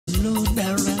ló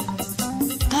dára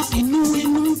káfínú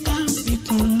inú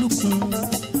káfíkún lókun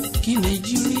kí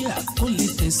Nàìjíríà kó lè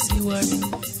tẹ̀síwájú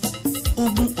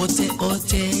ogun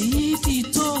ọ̀tẹ̀ yìí ti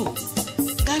tó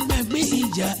ká gbàgbé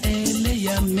ìjà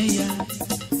ẹlẹ́yàmẹ̀yà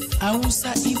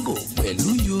Haúsá Ìgbò pẹ̀lú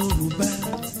Yorùbá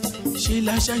ṣe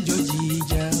láṣàjọjì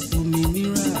ìjà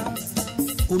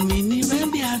òmìnira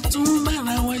bí a tún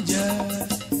bára wa jà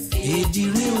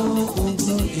èdìrẹ ogun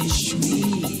èṣù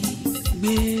yìí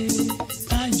gbé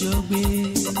kájọ gbé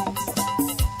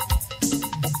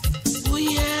ó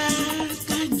yẹ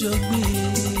kájọ gbé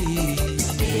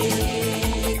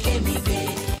kémi gbé.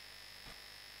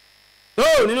 tó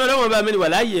nínú ọlọ́wọ́n bá mi wà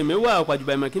láàyè mi wà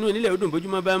ọ̀pàjùbà ìmọ̀ kínú onílẹ̀ odò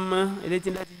bójúmọ́ bá ń mọ́ elétí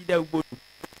láti jíjá gbogbo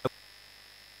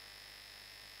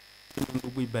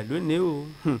gbogbo ìbà lónìí o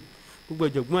gbogbo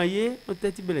ọ̀jọ̀gbọ́n ayé wọ́n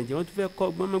tẹ́tí bẹ̀rẹ̀ jẹ́ wọ́n tún fẹ́ kọ́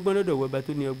ọgbọ́n mọ́gbọ́n lọ́dọ̀ wọba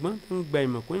tó ní ọgbọ́n tó ń gba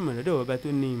ìmọ̀ kún ìmọ̀ lọ́dọ̀ wọba tó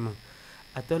ní ìmọ̀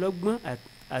àtọlọ́gbọ́n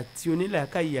àti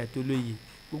onílàákàyè àtolóye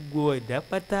gbogbo ẹ̀dá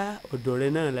pátá ọ̀dọ̀ rẹ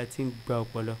náà la ti ń gba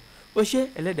ọpọlọ ó ṣe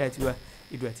ẹlẹ́dàá tiwa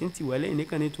ìdù àti ń tiwa lẹ́yìn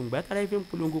nìkan ní tùǹgbà tára ìfẹ́ ń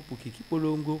polongo pòkìkí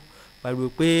polongo pariwo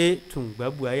pé tùǹgbà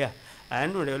buhaya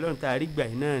àánú rẹ ọlọ́run tá a rí gbà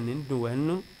yìí náà ní dùn wá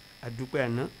nínú àdúpẹ́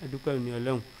àná àdúpẹ́ òní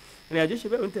ọlọ́run ìrìn àjò ṣe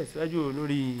bẹ́ẹ̀ ń tẹ̀síwájú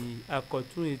lórí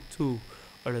àkọ́tún ètò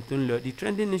ọ̀rọ̀ tó ń lọ the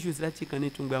trending issues láti kan ní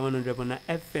Tungba 100.9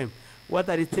 FM. What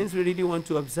are the things we really want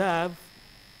to observe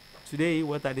today?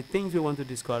 What are the things we want to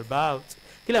discuss about?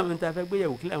 Kí làwọn tá a fẹ́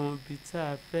gbéyẹ̀wò kí làwọn ibi tá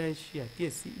a fẹ́ ṣe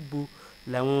àkíyèsí ibo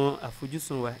làwọn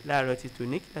àfojúsùn wa láàárọ̀ ti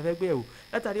tòní kí la fẹ́ gbéyẹ̀wò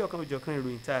látàrí ọ̀kan òjọ̀kan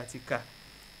ìròyìn tá a ti kà.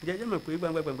 Jẹ́jẹ́ mọ̀ pé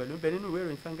gbangba ló ń bẹ nínú ìwé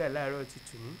ìròyìn fanga láàárọ̀ ti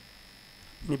tòní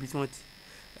níbi tí wọ́n ti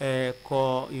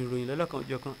kọ ìròyìn lọ́lọ́kan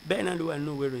òjọ̀kan bẹ́ẹ̀ náà ló wà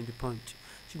nínú ìwé ìròyìn The Punch.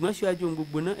 Ṣùgbọ́n ṣíwájú ohun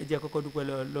gbogbo náà ẹ jẹ́ kọ́kọ́ dúpẹ́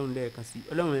lọ́wọ́ Ọlọ́run lẹ́ẹ̀kan sí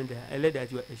Ọlọ́run ẹlẹ́dàá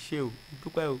tiwa ẹ ṣé o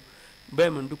dúpẹ́ o bẹ́ẹ̀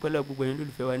mọ̀ ń dúpẹ́ lọ́wọ́ gbogbo ẹ̀yin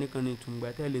lólùfẹ́ wa nìkan ní Tùǹgbà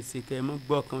tẹ́ lè ṣe kẹ́ ẹ mọ́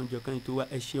gbọ́ kan ọjọ́ ètò wa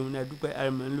ẹ ṣeun ní adúpẹ́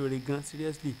àrùn lóore gan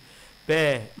seriously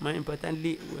bẹ́ẹ̀ more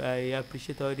importantly I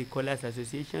appreciate all the callers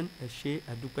association ẹ ṣé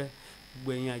adúpẹ́ gbogbo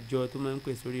ẹ̀yin àjọ tó máa ń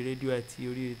pè sórí rédíò àti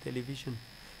orí tẹlifíṣàn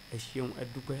ẹ ṣeun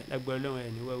adúpẹ́ lágbára Ọlọ́run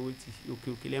ẹ̀ níwá owó ti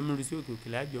òkè lẹ́múrú sí òkè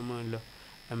láàjọ máa lọ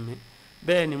àmín.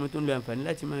 Bẹ́ẹ̀ ni mo tún lo àǹfààní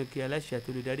láti máa kí aláṣẹ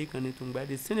àtolùdarí kan ní Tùǹgbà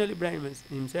the senior Ibrahim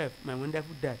himself my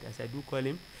wonderful dad as I do call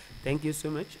him thank you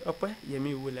so much ọpẹ́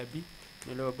Yẹmí Owólabí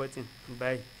ní lọ́wọ́ bọ́tìn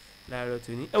báyìí láàárọ̀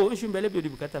tòní ẹ wo ń ṣùgbọ́n ẹlẹ́bí odi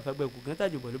bùkátà fagbẹ́kù gan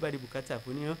tàjò bọ̀ ló bá di bùkátà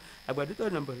fún níyàn àgbàdo tó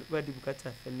nàbọ̀ ló bá di bùkátà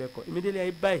fẹlẹ́kọ̀ ìmídélé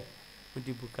ayé báyìí mo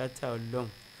di bùkátà Ọlọ́run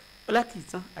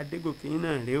Olakitan Adegoke yín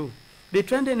náà rèé o the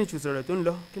trending issues ọ̀rọ̀ tó ń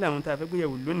lọ kí làwọn tá a fẹ́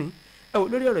gbéyẹ̀wò lónìí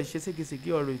lórí ọ̀rọ̀ ìṣe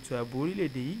ségesège ọ̀rọ̀ ètò ààbò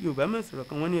orílẹ̀-èdè yìí Yorùbá máa sọ̀rọ̀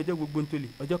kan wọ́n ní ọjọ́ gbogbo ń tolè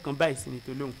ọjọ́ kan báyìí sí ni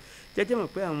tó lóhùn jẹ́jẹ́ mọ̀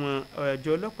pé àwọn àjọ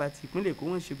ọlọ́pàá ti ìpínlẹ̀ Èkó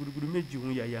wọ́n ṣe gudugudu méjì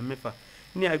òun yàyà mẹ́fà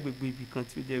ní agbègbè ibì kan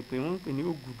tí ó jẹ́ pé wọ́n ń pè ní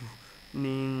Ògùdù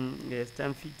ní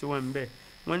Stanfield tó wà níbẹ̀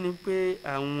wọ́n ní pé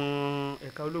àwọn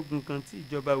ẹ̀ka ológun kan tí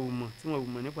ìjọba ò mọ̀ tí wọ́n ò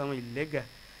mọ̀ nípa àwọn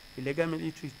illegal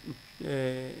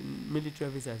military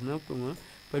officers náà pè wọ́n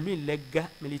pẹ̀lú illegal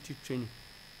military training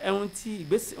ẹ̀hún tí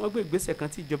wọ́n gbé ìgbésẹ̀ kan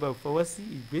tí ìjọba ò fọwọ́ sí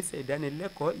ìgbésẹ̀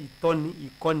ìdánilẹ́kọ̀ọ́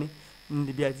ìkọ́ni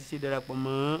níbi àti ṣe darapọ̀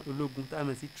mọ́ ológun tá a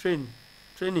mọ̀ sí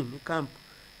training ní camp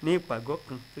ní ìpàgọ́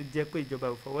kan tó jẹ́ pé ìjọba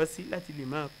ò fọwọ́ sí láti lè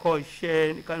máa kọ́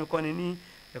iṣẹ́ kọ́ni ní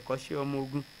ẹ̀kọ́ṣẹ́ ọmọ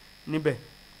ogun níbẹ̀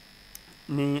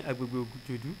ní agbègbè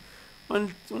Ògùdù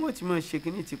wọ́n ti máa ṣe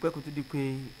kínní tipẹ́ kó tó di pé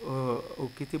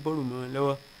òkété bọ́ọ̀rù mọ́ wọn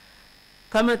lọ́wọ́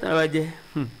kámẹ́tà wa jẹ́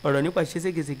ọ̀rọ̀ nípa ṣe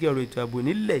ségesège ọ̀rọ̀ ètò ààbò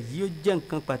nílẹ̀ yìí ó jẹ́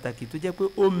nǹkan pàtàkì tó jẹ́ pé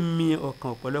ó mi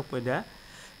ọkàn ọ̀pọ̀lọpọ̀ dá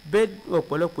bẹ́ẹ̀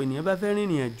ọ̀pọ̀lọpọ̀ ènìyàn bá fẹ́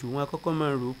rìnrìn àjò wọn àkọ́kọ́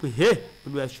máa rò ó pé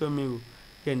Olúwa ṣọ́ mi o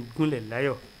kẹ́ ń gúnlẹ̀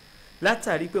láyọ̀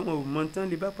látàrí pé wọn ò mọ tán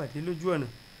lè bá pàdé lójú ọ̀nà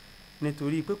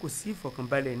nítorí pé kò sí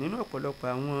ìfọ̀kànbalẹ̀ nínú ọ̀pọ̀lọpọ̀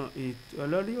àwọn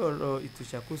ọlọ́rí ọ̀rọ̀ ètò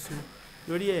ìṣàkóso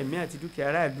lórí ẹ̀mí àti dúkìá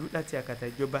aráàlú láti àkàtà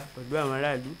ìjọba pẹ̀lú àwọn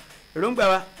aráàlú èròǹgbà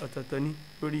wa ọ̀tọ̀ọ̀tọ̀ ni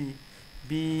lórí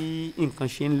bí nǹkan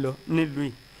ṣe ń lọ nílùú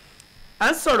yìí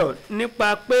à ń sọ̀rọ̀ nípa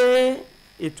pé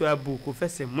ètò ààbò kò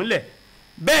fẹsẹ̀ múlẹ̀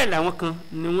bẹ́ẹ̀ làwọn kan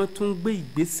ni wọ́n tún gbé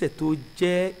ìgbésẹ̀ tó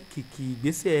jẹ́ kìkì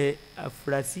ìgbésẹ̀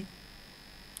àfúrásì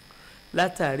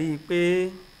látàrí pé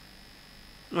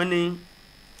wọ́n ní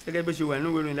gẹ́gẹ́ bí ó ṣe wà nínú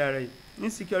ìròyìn lára yìí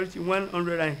insecurity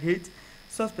 108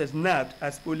 suspects nabbed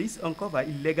as police uncover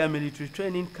illegal military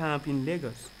training camp in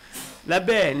Lagos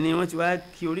lábẹ́ ni wọ́n ti wá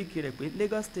kí oríkì rẹ̀ pé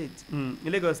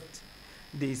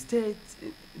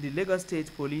the Lagos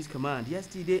State Police Command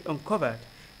yesterday uncovered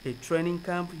a training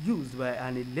camp used by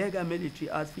an illegal military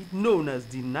outfit known as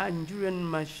the Nigerian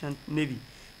Merchant Navy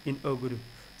in Ogudu,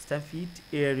 Stanfield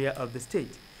area of the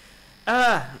state.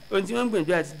 Ohun tí wọ́n ń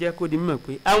gbìyànjú àti jẹ́ kó di mímọ̀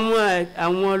pé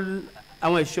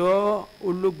àwọn ẹ̀ṣọ́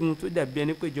ológun tó dàbí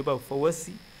ẹni pé ìjọba ò fọwọ́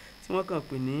sí tí wọ́n kàn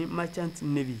pè ní Merchant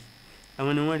Navy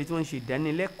àwọn ni wọ́n rí tí wọ́n ṣe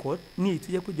ìdánilẹ́kọ̀ọ́ ní èyí tó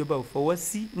jẹ́ pé ìjọba ò fọwọ́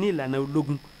sí ní ìlànà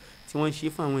ológun tí wọ́n ṣe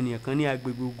fún àwọn ènìyàn kan ní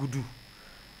agbègbè Ògùdù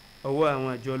ọwọ́ àwọn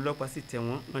àjọ ọlọ́pàá sì tẹ̀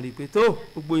wọ́n wọ́n rí i pé tó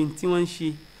gbogbo ohun tí wọ́n ń ṣe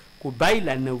kò bá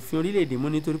ìlànà òfin orílẹ̀-èdè mú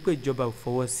nítorí pé ìjọba ò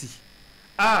fọwọ́ sí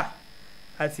i.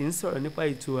 a sì ń sọ̀rọ̀ nípa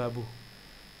ètò ààbò.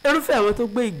 irúfẹ́ àwọn tó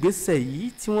gbé ìgbésẹ̀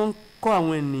yìí tí wọ́n ń kọ́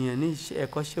àwọn ènìyàn ní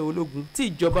ẹ̀kọ́ṣẹ́ ológun tí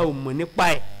ìjọba ò mọ̀ nípa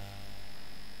ẹ̀.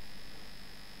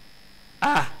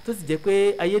 tó sì jẹ́ pé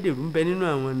ayédèrú ń bẹ nínú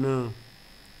àwọn náà.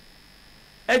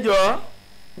 ẹ jọ̀ọ́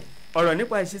ọ̀rọ̀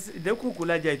nípa ìdẹ́kùnkùn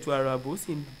lájà ètò ààbò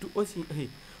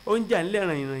ó ń jà ńlẹ̀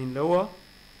ràn lọ́wọ́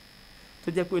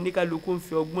tó jẹ́ pé oníkálukú ń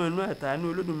fi ọgbọ́n inú àtàánú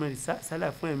Olódùmarè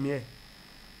sálà fún ẹ̀mí ẹ̀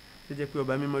tó jẹ́ pé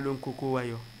ọba mímọ́ ló ń kókó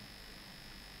wáyọ̀.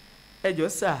 ẹjọ́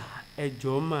sà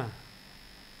ẹjọ́ mà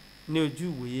ní ojú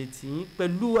ìwòye tìyín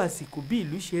pẹ̀lú àsìkò bí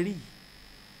ìlú ṣe rí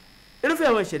irúfẹ́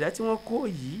àwọn ìṣẹ̀dá tí wọ́n kó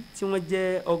yìí tí wọ́n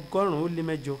jẹ́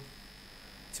 108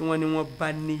 tí wọ́n ní wọ́n bá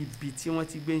ní ibi tí wọ́n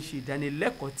ti gbé ń ṣe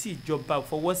ìdánilẹ́kọ̀ọ́ tí ìjọba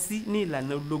fọwọ́ sí ní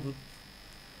ìlànà ológun.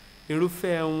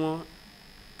 irúfẹ́ wọn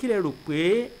kí lẹ rò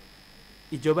pé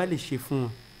ìjọba lè ṣe fún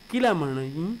wọn? kí làmọ̀ràn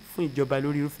yín fún ìjọba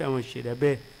lórí irúfẹ́ àwọn ìṣẹ̀dá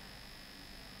bẹ́ẹ̀?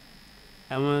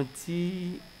 àwọn tí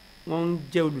wọ́n ń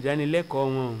jẹ́ olùdánilẹ́kọ̀ọ́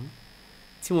wọn ọ̀hún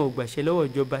tí wọn ò gbàṣẹ lọ́wọ́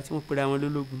ìjọba tí wọ́n pera wọn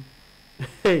lólógun.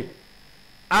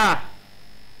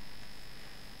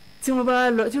 tí wọ́n bá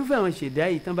lọ tí irúfẹ́ àwọn ìṣẹ̀dá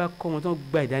yìí tán bá kọ́ wọn tán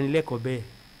gba ìdánilẹ́kọ̀ọ́ bẹ́ẹ̀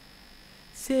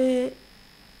ṣé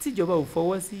tíjọba ò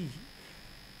fọwọ́ sí yìí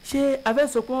ṣé a fẹ́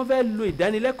sọ pé wọ́n fẹ́ lo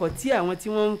ìdánilẹ́kọ̀ọ́ tí àwọn tí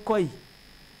wọ́n ń kọ́ yìí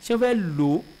ṣé wọ́n fẹ́ lò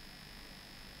ó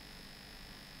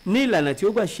ní ìlànà tí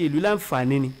ó gbà ṣe ìlú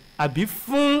láǹfààní ni àbí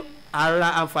fún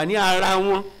àǹfààní ara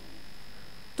wọn?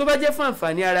 tó bá jẹ́ fún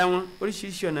àǹfààní ara wọn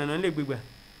oríṣiríṣi ọ̀nà náà lè gbégbà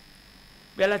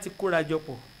bí aláti kóra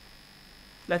jọpọ̀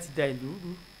láti da ìlú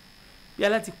rú bí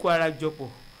aláti kó ara jọpọ̀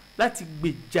láti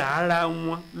gbèjà ara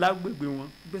wọn lágbègbè wọn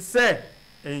gbèsè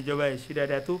ẹ̀yin ìjọba ẹ̀ ṣe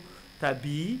dáadáa tó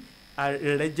tàbí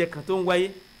ìrẹ́jẹ kan tó ń wáyé.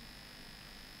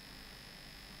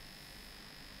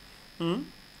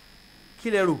 kí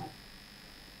lẹ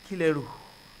rò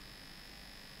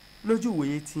lójú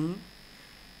ìwòye tí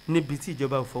níbi tí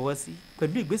ìjọba ò fọwọ́ sí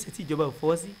pẹ̀lú ìgbésẹ̀ tí ìjọba ò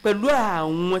fọwọ́ sí pẹ̀lú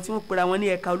àwọn tí wọ́n pera wọn ní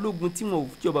ẹ̀ka ológun tí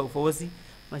ìjọba ò fọwọ́ sí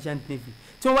merchant navy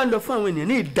tí wọ́n wá lọ fún àwọn ènìyàn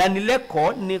ní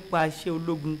ìdánilẹ́kọ̀ọ́ nípa iṣẹ́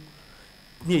ológun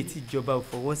ní èyí tí ìjọba ò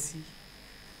fọwọ́ sí.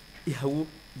 ìyàwó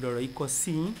lọ̀rọ̀ ikọ̀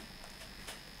sí yín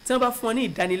tí wọ́n bá fún wọn ní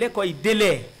ìdánilẹ́kọ̀ọ́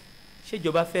ìdélẹ̀ ṣé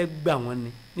ìjọba fẹ́ gbà wọ́n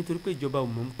ni nítorí pé ìjọba ò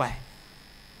mọ̀ ń pa ẹ̀?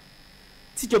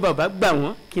 tíjọba ò bá gbà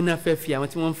wọ́n kí náà fẹ́ fi àwọn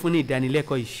tí wọ́n ń fún ní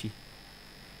ìdánilẹ́kọ̀ọ́ yìí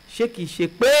ṣe kìí ṣe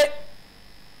pé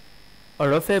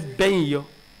ọ̀rọ̀ fẹ́ bẹ́yìn yọ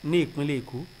ní ìpínlẹ̀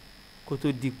Èkó kó tó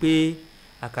di pé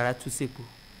àkàrà tú sèpò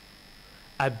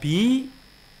àbí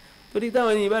torí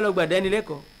táwọn ènìyàn bá lọ gbà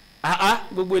dánilẹ́kọ̀ọ́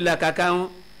gbogbo ìlàkàkà wọn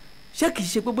ṣé kìí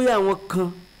ṣe pé bóyá àwọn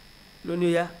kan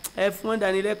lónìí ya ẹ fún wọn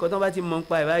dánilẹ́kọ̀ọ́ tó bá ti mọ̀ ń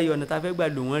pa ìbáyìí ọ̀nà tá a fẹ́ gbà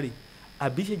lò wọ́n rè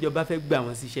àbí ṣèjọba fẹ́ gbà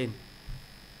wọ́n síṣẹ́ ni?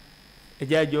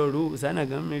 ẹjẹ́ àjọ rò ó sànà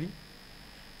gan mẹ́rí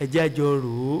ẹjẹ́ àjọ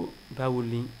rò ó báwo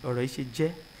ni ọ̀rọ̀ yìí ṣe jẹ́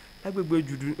lágbègbè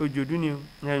òjòdú ni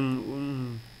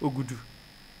Ògùdù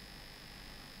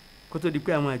kó tó di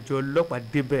pé àwọn àjọ ọlọ́pàá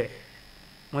débẹ̀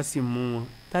wọ́n sì mú wọn.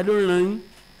 ta ló ràn yín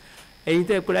ẹ̀yin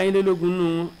tẹ́ ẹ pera yín lólógun nù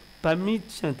wọn?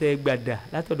 permission tẹ́ ẹ gbàdà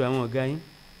látọ̀dọ̀ àwọn ọ̀gá yín,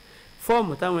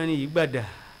 fọ́ọ̀mù táwọn ẹni yìí gbàdà,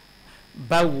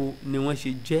 báwo ni wọ́n ṣe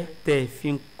jẹ́ tẹ́ ẹ fi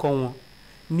ń kọ́ wọn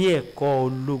ní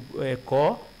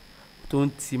ẹ̀kọ́ tó ń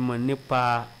ti mọ̀ nípa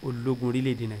ológun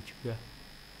orílẹ̀-èdè Nàìjíríà?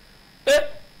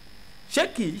 ṣé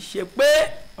kìí ṣe pé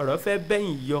ọ̀rọ̀ fẹ́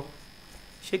bẹ́yìn yọ?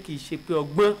 ṣé kìí ṣe pé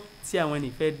ọgbọ́n tí àwọn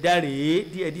ènìyàn fẹ́ dáre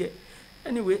díẹ̀díẹ̀?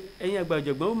 anyway ẹ̀yin àgbà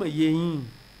ọ̀jọ̀gbọ́n ó mọ̀ yé yín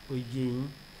òye yín.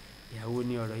 ìyàwó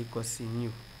ni ọ̀rọ̀ yìí kọ sí yín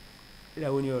o,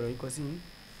 ìyàwó ni ọ̀rọ̀ yìí kọ sí yín.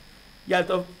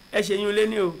 yàtọ̀ ẹ ṣe yín lé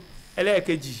ní o.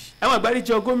 ẹlẹ́ẹ̀kejì, àwọn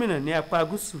àgbáríjọ gómìnà ní apá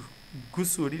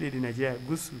gúúsù orílẹ̀-èdè Nàìjíríà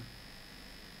gúúsù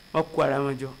wọ́n kó ara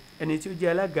wọn jọ. ẹni tí ó jẹ́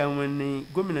alága wọn ni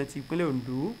gómìnà ti ìpínlẹ̀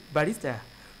Ondo Barrister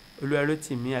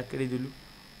Olúwarótìmí Akérédolú.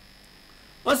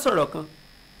 wọ́n sọ̀rọ̀ kan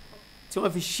tí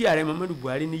wọ́n fi ṣí ààrẹ Muhammadu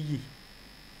Buhari níyì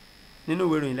nínú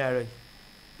ìwé ìròyìn láàárọ̀ yìí,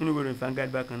 nínú ìwé ìròyìn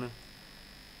Vanguard bákan náà.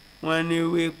 wọ́n ní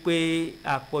wípé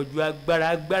àpọ̀jù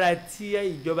agbára tí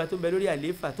ìjọba tó ń bẹ lórí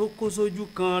àlééfà tó kó sójú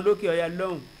kan lókè ọya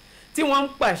lọ́hùn tí wọ́n ń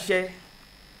pàṣẹ,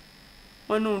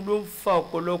 wọ́n náà ló ń fa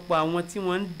ọ̀pọ̀lọpọ̀ àwọn tí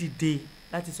wọ́n ń dìde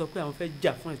láti sọ pé àwọn fẹ́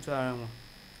jà fún ẹ̀tọ́ ara wọn.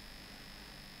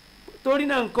 torí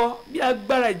náà ńkọ́ bí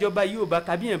agbára ìjọba yìí ò bá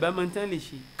kábíyàn bá máa ń tán lè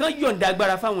ṣe kán yọ̀ǹda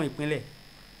agbára fáwọn ìpínlẹ̀,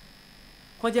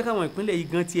 kán jẹ́ káwọn ìpínlẹ̀ yìí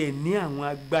gan tiẹ̀ ní àwọn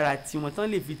agbára tiwọn tán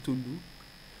lè fi tòlú,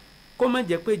 kó má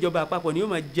jẹ́ pé ìjọba àpapọ̀ ni yóò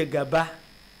máa jẹ gàba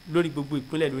lórí gbogbo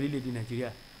ìpínlẹ̀ lórílẹ̀‐èdè Nàìjíríà.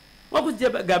 wọ́n kò jẹ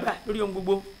gàba lórí ohun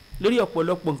gbogbo, lórí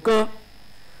ọ̀pọ̀lọpọ̀ nǹkan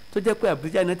tó jẹ́ pé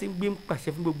Àbújá náà ti ń gbé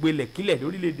pàṣẹ fún gbogbo ilẹ̀kílẹ̀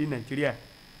lórílẹ̀‐èdè Nàìjíríà.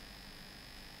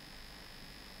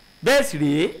 bẹ́ẹ̀ sì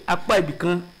rèé apá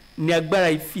ibìkan ni agbára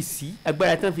ìfìsí,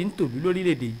 agbára tán fi ń tòlú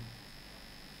lórílẹ̀‐èdè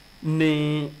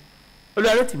ni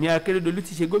Olúwarótìmí Akérédolú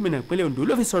ti ṣe gómìnà ìpínlẹ̀ Ondo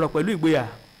ló fi sọ̀rọ̀ pẹ̀lú ìgboyà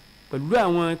pẹ̀lú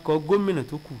àwọn ikọ̀ gómìnà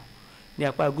tó kù ní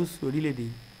apá gúúsù orílẹ̀-èdè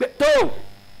yìí pé tó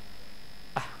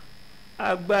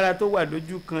agbára tó wà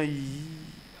lójú kan yìí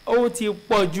ó ti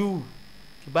pọ̀ jù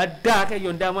kì bá dáa kẹ́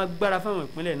yọ̀ǹda àwọn agbára fáwọn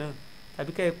ìpínlẹ̀ náà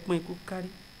tàbí kẹ́ pín kó kárí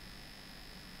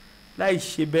láì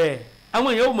ṣe bẹ́ẹ̀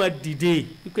àwọn èèyàn ò mọ̀ dìde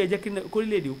wípé ẹ jẹ́ kí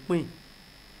orílẹ̀-èdè ó pín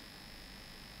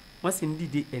wọ́n sì ń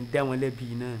dìde ẹ̀ ń dá wọn lẹ́bi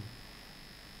náà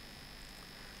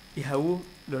ìhàwó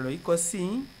lọ̀rọ̀ yìí kọ sí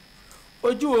yín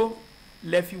ojú wo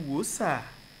lẹ fi wò ó sà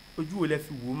ojú wo lẹ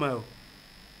fi wò ó mà o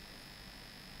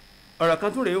ọ̀rọ̀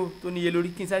kan tún rèé o tó níye lórí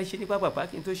kí n sáré ṣe ní pápápá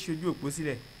kí n tó ṣe ojú òpó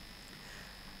sílẹ̀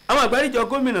àwọn àgbáríjọ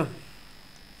gómìnà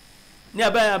ní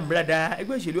abáyá àbúradà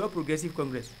ẹgbẹ́ òṣèlú All Progressives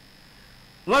Congress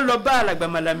wọ́n lọ bá alàgbà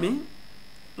Malami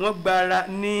wọ́n gba ara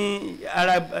ní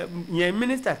ara yẹn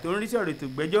mínísítà tó ń rí sí ọ̀rọ̀ ètò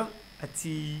ìgbẹ́jọ́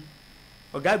àti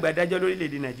ọ̀gá àgbà adájọ́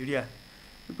lórílẹ̀‐èdè Nàìjíríà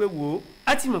wípé wò ó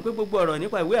á ti mọ̀ pé gbogbo ọ̀rọ̀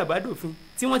nípa ìwé àbádòfin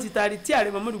tí wọ́n ti taari tí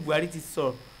ààrẹ Muhammadu Buhari ti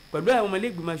sọ̀rọ̀ pẹ̀lú àwọn ọmọ ilé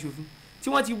ìgbìmọ̀ aṣòfin tí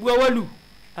wọ́n ti bu ọwọ́ lù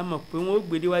á mọ̀ pé wọ́n ó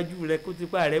gbèdéwájú rẹ kó ti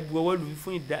pa ààrẹ bu ọwọ́ lù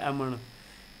fún àmọ̀ràn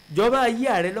ìjọba yí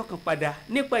ààrẹ lọ́kàn padà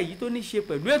nípa èyí tó ní ṣe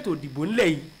pẹ̀lú ètò ìdìbò ńlẹ̀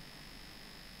yìí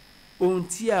ohun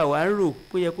tí àwa ń rò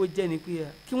pé yẹ kó jẹ́ ni pé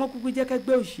kí wọ́n kúkú jẹ́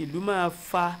kẹ́gbẹ́ òṣèlú máa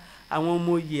fa àwọn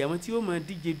ọmọ oyè àwọn tí ó máa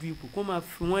díje du ipò kó máa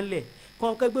fi wọ́n lẹ̀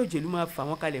kó kẹ́gbẹ́ òṣèlú máa fà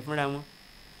wọ́n kalẹ̀ fúnra wọn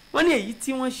wọ́n ní èyí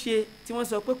tí wọ́n ṣe tí wọ́n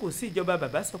sọ pé kò sí ìjọba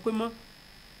bàbá sọ pé mọ́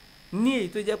ní èyí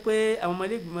tó jẹ́ pé àwọn ọmọ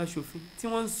ilé-ìgbìmọ̀ aṣòfin tí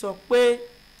wọ́n ń sọ pé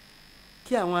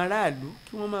kí àwọn aráàlú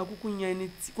kí wọ́n máa kúkú yan ẹni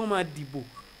tí wọ́n máa dìbò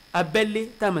abẹ́lé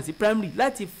tá a mọ̀ sí primary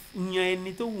láti yan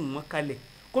ẹni tó wù wọ́n kalẹ̀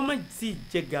kó má sì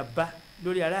jẹ gàba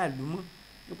lórí aráàlú mọ́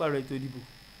nípa ọ̀rọ̀ ètò ìdìbò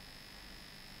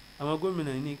àwọn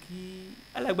gómìnà ní kí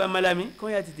alàgbà Malami kí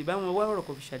wọ́n yà tètè bá wọn wá ọ̀rọ̀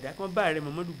kò fi ṣàdá kí wọ́n bá ààrẹ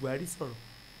Muhammadu Buhari sọ̀rọ̀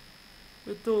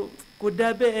pé tó kò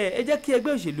dá bẹ́ẹ̀ ẹ jẹ́ kí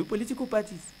ẹgbẹ́ òṣèlú political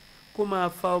parties kó máa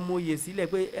fa ọmọ oyè sílẹ̀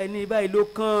pé ẹni báyìí ló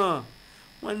kàn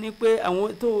wọ́n ní pé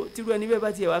àwọn tó tírú ẹni bẹ́ẹ̀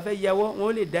bá tiẹ̀ wá fẹ́ yàwọ́ wọn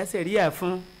ó lè dá sẹ̀ríà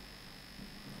fún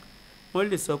wọ́n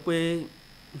lè sọ pé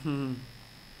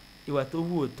ìwà tó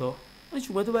hù òótọ́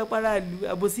ṣùgbọ́n tó bá pàrọ̀ àlù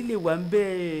àbòsí lè wà ń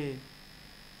bẹ́ẹ̀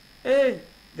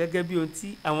gẹ́gẹ́ bí ohun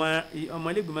tí àwọn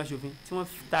ọmọlẹ́gbẹ̀mọ aṣòfin tí wọ́n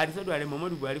taari sọ́dọ̀ ààrẹ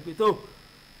Muhammadu Buhari pé tó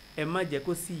ẹ má jẹ́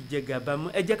kó sí ìjẹgàba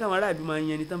mọ́ ẹ jẹ́ káwọn aráàlú máa yan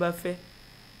ẹni tán bá fẹ́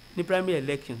ní primary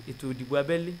election ètò ìdìbò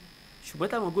abẹ́lé ṣùgbọ́n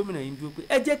táwọn gómìnà yìí ń dúró pé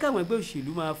ẹ jẹ́ káwọn ẹgbẹ́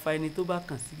òṣèlú máa fa ẹni tó bá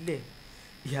kàn sílẹ̀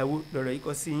ìyàwó lọ̀rọ̀ yìí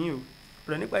kọ sí yín o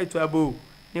ọ̀rọ̀ nípa ètò ààbò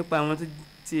nípa àwọn tó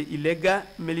ti illegal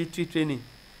military training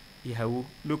ìyàwó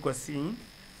ló kọ sí yín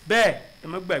bẹ́ẹ̀ ẹ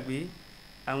má gbàgbé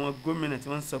àwọn gómìnà tí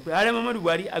wọ́n sọ pé ààrẹ Muhammadu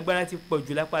Buhari agbára ti pọ̀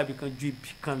jù lápá ibì kan ju ibì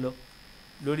kan lọ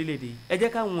lórílẹ̀‐èdè yìí ẹ jẹ́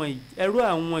káwọn ẹrú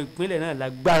àwọn ìpínlẹ̀ náà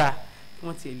lágbára kí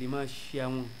wọ́n tiẹ̀ lè máa ṣe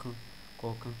àwọn nǹkan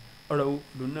kọ̀ọ̀kan ọ̀rọ̀ wo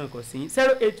lòun náà kọ sí yín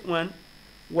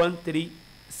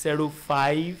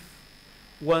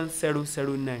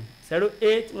 08113051009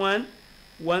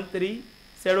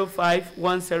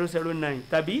 08113051009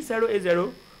 tàbí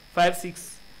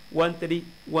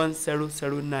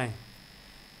 08056131009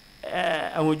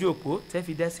 àwọn ojú òpó tẹ́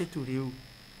fi dá ṣètò rèé o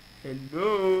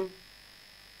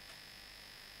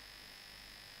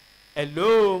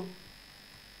hello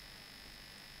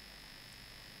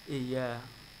èyà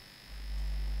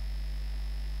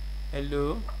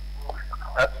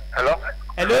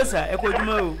hello sà ẹ kú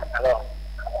ojúmọ́ o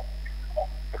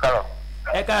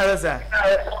ẹ káàárọ̀ sà.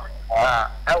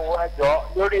 ẹ wo ẹjọ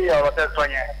lórí ọ̀rọ̀ tẹ́ sọ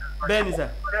yẹn. bẹ́ẹ̀ ni sà.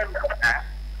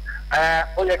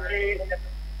 ó yẹ kí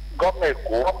gómìnà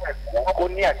Èkó kó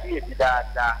ní àkíyèsí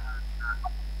dáadáa.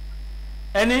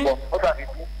 ẹni. ó dàbí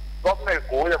gómìnà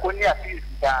Èkó ó yẹ kó ní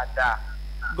àkíyèsí dáadáa.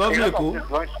 gómìnà Èkó. èyí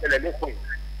ló ń ṣẹlẹ̀ lẹ́kọ̀ọ́ yìí.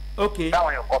 ok.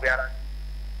 táwọn èèyàn kọ́ bí ara.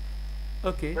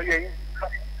 ok. lóye yín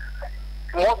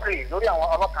wọ́n pè lórí àwọn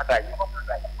ọlọ́kadà yìí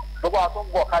gbogbo àwọn tó ń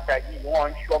gbọ́ ọ̀kadà yìí wọ́n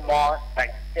ń ṣọmọ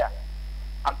Nàìjíríà.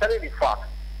 I'm telling you the fact.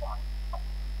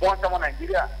 Wọ́n ṣọmọ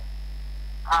Nàìjíríà.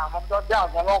 Àwọn tó dé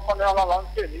àwọn ọlọ́kọ́ ní ọlọ́run ń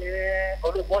pè ní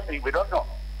olóògbé ọ̀sẹ̀ ìwé lọ́dọ̀.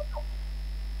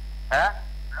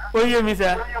 ó yé mi sá.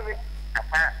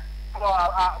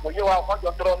 Àbòyé wa ọkọ̀ jọ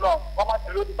tọrọ náà wọ́n má ti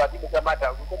lóòdì bàbí gbogbo ẹ̀ máa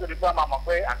dàrú kó tó di pé wọ́n máa mọ̀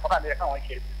pé àkọ́kọ́ àlẹ́ káwọn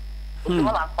ṣe. Ojú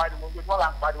wọn là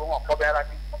ń pariwo wọn kọ́ bẹ́ẹ̀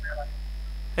rántí.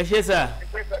 ẹ ṣé sà.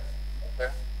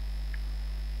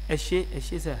 ẹ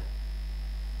ṣé sà.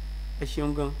 ẹ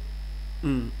ṣeun gan.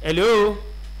 Hello.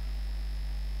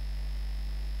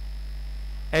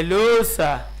 Hello,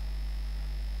 sir.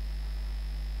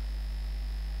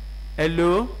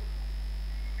 Hello.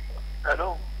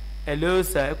 Hello. Hello,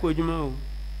 sir. Ẹ kú ojúmọ́ o.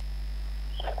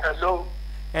 Hello.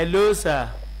 Hello, sir.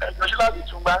 Ẹ̀jọ̀ ṣe láti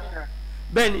Tùngbà nìyẹn.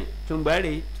 Bẹ́ẹ̀ni, Tùngbà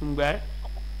rèé, Tùngbà.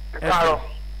 Ẹ káàárọ̀.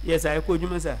 Yes, sir. Ẹ kú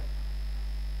ojúmọ́, sir.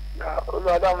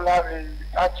 Olúwadámiláre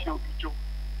láti Ògìjò.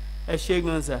 Ẹ ṣé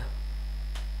gan, sir.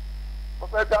 Mo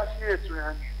fẹ́ dá sí ètò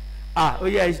yẹn ni. ó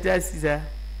yá ẹ dá sí sa.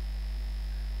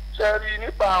 ṣe rí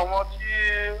nípa àwọn tí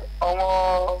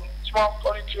wọ́n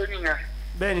kọ́ ní training yẹn.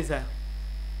 bẹ́ẹ̀ ni sà.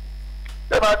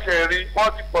 ṣé bá tiẹ̀ rí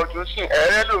wọ́n ti pọ̀ jù sí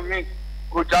ẹ̀rẹ́ lòmíì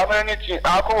kò já mọ́ anything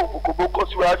àákó òkòkò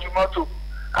síwájú mọ́tò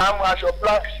á mú aṣọ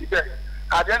black síbẹ̀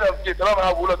at the end of the day tọ́lọ́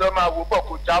máa wò lọ́dọ́ máa wò pọ̀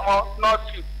kò já mọ́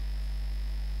nothing.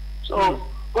 so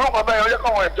orúkọ bẹ́ẹ̀ yẹn ó yẹ kọ́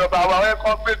àwọn ìjọba wa ó yẹ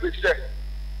kọ́ gbé gbèsè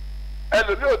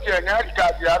ẹlòmíì ò tiẹ̀ ní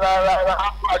àríkàdì rárá á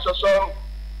kó aṣọ sọ́rùn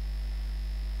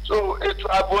so ètò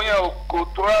ààbò yẹn kò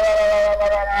tó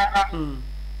rárá.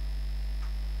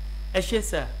 ẹ ṣe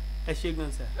sà ẹ ṣe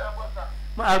gan sà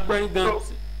máa gbọ́ yín gan.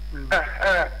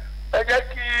 ẹ jẹ́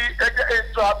kí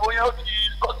ètò ààbò yẹn ó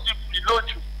ti bì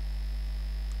lójú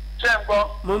ṣé ń gbọ́.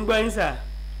 mo ń gbọ́ yín sà.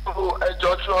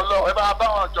 ẹjọ́ tí ọlọ́run ẹ bá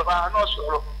báwọn ìjọba náà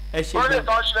sọ̀rọ̀. ẹ ṣe gan. wọ́n lè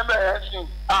tán ṣe bẹ́ẹ̀ sìn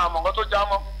àmọ́ nǹkan tó já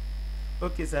mọ́.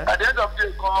 ok sà. at the end of the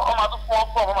day kan wọ́n máa tún fún wọn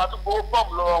fọ́ọ̀mù wọ́n máa tún gbowó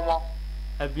fọ́ọ̀mù lọ́wọ́ wọn.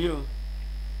 àbí o.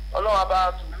 ọlọ́run á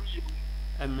bá tù ú yìí.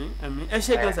 àmín ẹ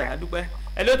ṣe gan sà àdúpẹ́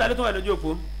ẹ ló ta ló tún wà lójú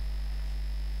òpó.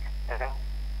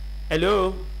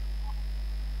 hello.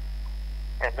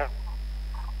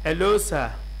 hello sir.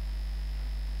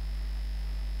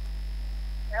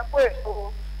 ẹ kú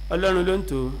èso. ọlọ́run ló ń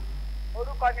tò.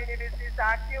 orúkọ mi ni sísá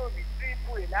akíhùnmí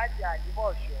triple láti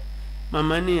àdìmọ̀ṣọ́.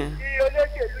 màmá nìyẹn. tí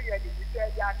olóṣèlú yẹn lè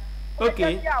fẹ́ yá. ok. ó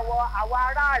jẹ́ kí àwọn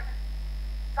aráàlú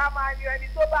ká máa yan ẹni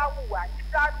tó bá wù wá ní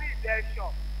primary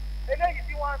election. eléyìí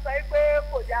tí wọ́n sọ pé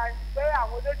kò dáa pé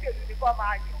àwọn olóṣèlú ní kó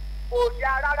máa yàn kò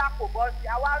dáa rárá kò bọ́ sí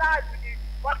àwọn aráàlú ni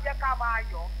wọ́n jẹ́ ká máa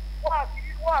yàn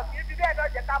wọ́n kì í fi bẹ́ẹ̀ náà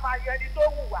jẹ́ ká máa yan ẹni tó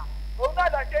wù wá òun náà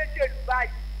lọ ṣe ń ṣèlú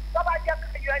báyìí tó bá jẹ́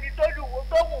ká yan ẹni tó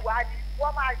wù wá ni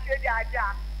wọ́n máa ṣe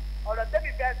dáadáa ọ̀rọ̀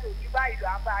tẹ́mi fẹ́ sòjú báyìí lọ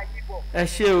àbá yìí bọ̀. ẹ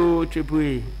ṣé o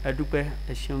triple a adúpẹ́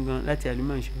ẹ ṣeun gan láti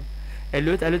àlùmọ̀ṣọ́ ẹ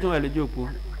ló ta ló tún wà lójú òpó.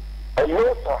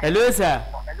 ẹ ló sà.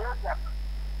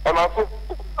 ẹ máa fún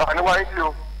àníwáyé tí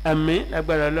o. àmín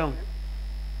lágbára ọlọ́run.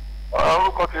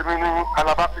 orúkọ tèmi ni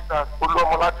Alaba Peter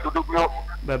olúọmọ láti Odògbó.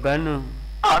 bàbá náà.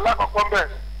 alákọ̀ọ́kọ́ mbẹ́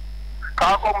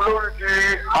káàkọ́ mu lórí ti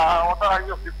àwọn tá a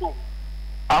yàn sípò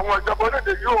àwọn ìjọba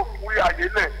onídèé yóò fún àyè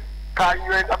lẹ̀ ká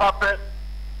yan ẹni bá fẹ́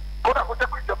kódà kó jẹ́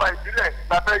pé ìjọba ìbílẹ̀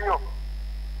la fẹ́ yàn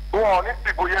wọn ò ní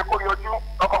dìbò yẹ kó yanjú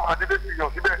ọkọ̀ àdédé ti yàn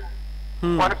síbẹ̀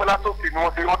wọn ní pẹ́lá sókè ni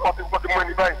wọ́n ti mú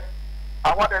ẹni báyìí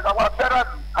àwọn fẹ́ràn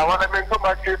àwọn ẹlẹ́mẹ̀ntì tó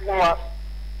máa ṣe fún wa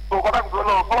tó kọ́dà gbọ́dọ̀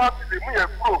náà kọ́ wá sì lè mú yẹn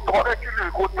kúrò tó wọ́n fẹ́ kí lè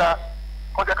kó da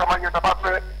kọjá ká máa yan tá a bá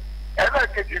fẹ́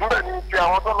ẹlẹ́ẹ̀kejì ńbẹ̀ ni ti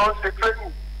àwọn tó lọ ń ṣe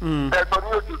training ẹ̀tọ́ ní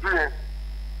òjòjú yẹn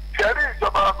kẹrí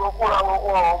ìjọba àgbọn fúnra wọn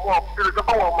ọmọ ìṣẹ̀lẹ̀ tó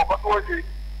bá wọn ọmọ kan tó wọ́n ṣe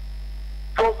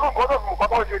tó tó nǹkan tó nǹkan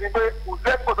tó wọ́n ṣe ni pé kò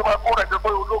sẹ́ńtò tó máa kó rẹ̀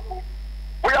jẹ́pẹ́ ológun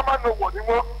bóyá má nù wọ̀ ní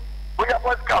wọ́n bóyá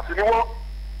podcast ní wọ́n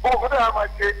gbogbo tó yàrá máa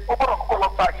ṣe ó gbọ́dọ̀ kọ́kọ́ lọ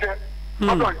gba àṣẹ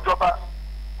lọ́dọ̀ ìjọba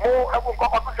mú ẹkùn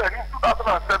kọ́kọ́ tó ṣẹ̀ ní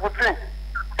 2017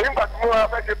 nígbà tí wọ́n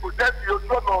fẹ́ ṣe protest ojú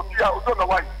ọ̀nà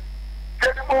wáyé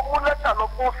kẹ́ni mo mú lẹ́tà lọ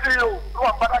fún CEO tó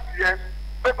wà mbàdàkì yẹn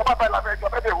pé bàbá báyìí làbẹ́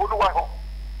ìjọba ẹ̀dẹ̀ olúwa hàn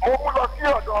mo mú lọ sí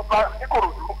ọ̀dọ̀ ọba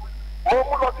níkòròdú mo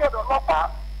mú lọ sí ọ̀dọ̀ ọlọ́pàá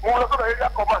mo mú lọ sọ́dọ̀ area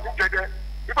command ní jẹjẹ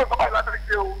nígbà tó báyìí láti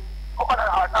ṣe o ó padà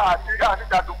àti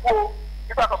àdúgbò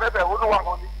nígbà tó bẹ́ẹ̀ olúwa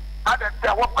hàn ni a dẹ̀ ti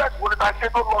àwọn press wo ni ta ṣe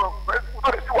tó lọ tó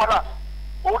lè sí wàhálà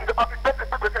òun ni ìjọba fi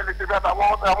gbẹ́sẹ̀ lè ṣe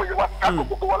àtàwọn èèyàn wa ká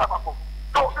gbogbo wọn lápapọ̀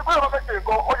tó ṣe bí wọ́n fẹ́ ṣe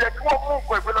nǹkan ó yẹ kí wọ́n mú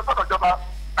nǹkan ìgbélé sọ́dọ̀ ìjọba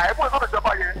àìmú ìsọ́dọ̀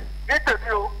ìjọba yẹn ní tèmi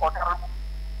o ọ̀daràn.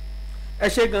 ẹ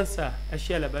ṣé gan sà ẹ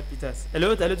ṣé Alaba Peters ẹ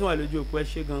lówó ta ló tún wà lójú òpó ẹ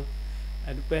ṣé gan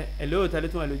àdúpẹ́ ẹ lówó ta ló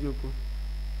tún wà lójú òpó.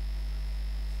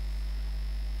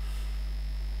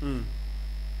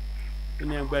 kí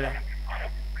ni agbára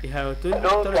ìhàwọ̀ tó ní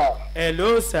tọ́lọ̀ ẹ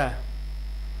lówó sà.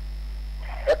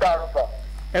 ẹ káàárọ̀ sà.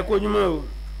 ẹ kú ojúmọ́ o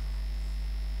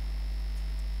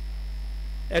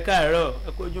ẹ káàárọ̀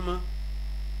ẹ kú ojúmọ́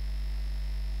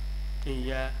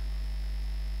ìyá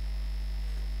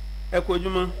ẹ kú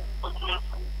ojúmọ́.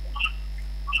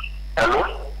 hello.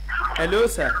 hello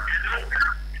sir.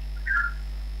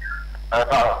 ẹ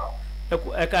káàárọ̀.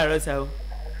 ẹ káàárọ̀ sà o.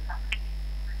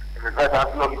 ìgbà tá a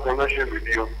ti lọ́ọ́ fi olóṣèlú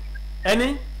ni o. ẹni.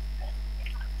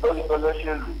 lọ́ọ́ fi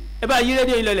olóṣèlú. ẹ bá yí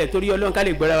rédíò yín lọlẹ̀ torí Ọlọ́run ká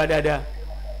lè gbọ́ra wa dáadáa.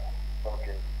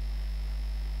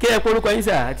 kí ẹ porúkọ yín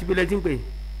sà àti bí lẹ ti ń pè.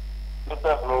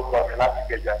 joseph ló kọ mi láti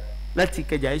Ìkẹjà. láti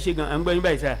Ìkẹjà ẹ ṣé gan à ń gbọ́ yín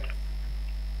báyìí sà.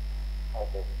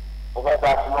 mo fẹ́ bá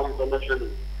a ti lọ́ọ́ fi olóṣèlú.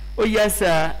 ó yá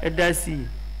sà ẹ dá sí i.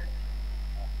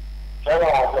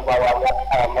 fẹ́ràn àwọn ìjọba wa ní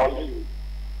àmọ́ yìí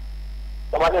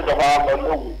tọ́mọdé ìjọba wa lọ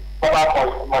lóòwì tó bá kọ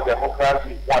ìtumọ̀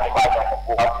democracy wọn ni bá jà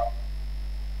fún wa.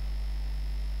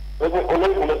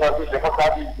 olóyìnbó ló sọ pé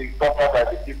democracy is the government by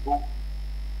the people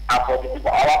and for the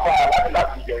people àwọn afọ aláàbí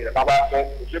láti yọ ìyẹn bá bá fẹ́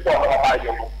òṣèlú ọlọ́wọ́ bá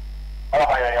yọ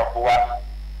ọlọ́wọ́ yẹn yọ fún wa.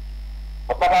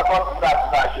 ọ̀pọ̀ bá kọ́ sí láti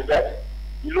náà ṣe bẹ́ẹ̀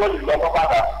ìlú òyìnbó lọ́wọ́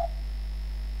bàtà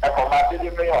ẹ̀kọ́ máa délé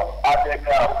mẹ́yàn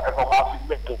adẹ́gbẹ́ ẹ̀kọ́ máa fi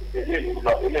mẹ́tò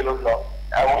ilé ló lọ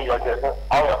àwọn ìyọ̀jẹ̀ fún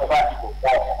àwọn ẹ̀kọ́ bá dìbò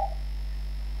pọ̀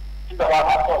nígbà wà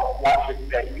máa tọ̀ wá ṣe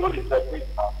ilẹ̀ yóò lè fẹ́ pé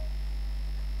ìtàn.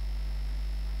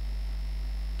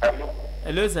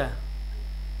 hello sir.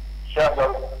 ṣé ẹ sọ.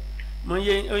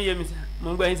 ó yé mi sir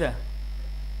mo ń gbọ́ yín sir.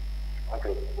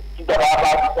 ìjọba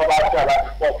bá ti sọ bá jẹ́ láti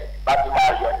pọ̀ láti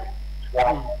máa yọ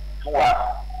wọn fún wa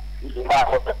ìlú máa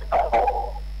kọ́ tẹ̀síwájú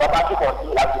bàbá tó kọ̀ sí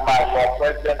láti máa yọ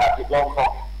president àti gọ́ọ̀nà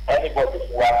anybody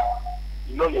fún wa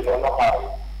ìlú lè lọ lọ́pàá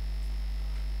rẹ̀.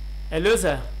 hello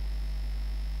sir.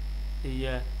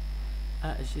 ìyá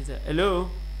ṣe sir hello.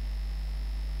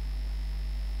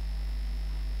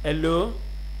 hello.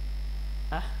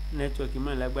 Network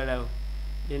mọ̀ lágbára o.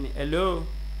 hello.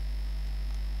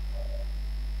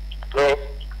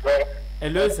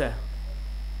 hello sir.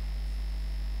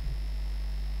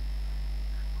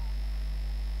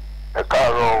 ẹ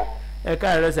káàárọ̀. ẹ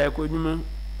káàárọ̀ sir, ẹ kú ojúmọ́.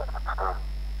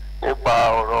 nípa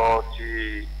ọ̀rọ̀ ti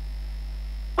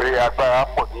pé agbára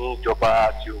pọ̀ ní ìjọba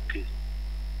àti òkè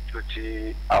tó ti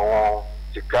àwọn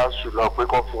ti gáàsù lọ pé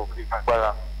kọ́ fún òfin agbára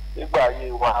nígbà ayé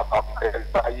wa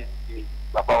nígbà ayé ti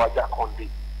bàbá wa Jákàndé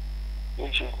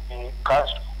níṣe ni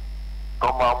gáàsù tó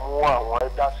máa mú àwọn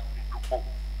ẹ̀dá sí ìdúgbò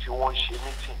tí wọ́n ṣe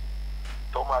mítìn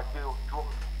tó máa gbé ojú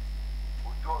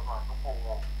ọ̀nà àdúgbò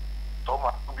wọn tó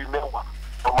máa tóbi mẹ́wàá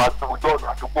tó máa gbé ojú ọ̀nà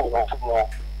àdúgbò wọn fún wọn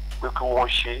pé kí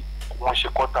wọ́n ṣe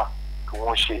kọ́tà kí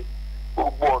wọ́n ṣe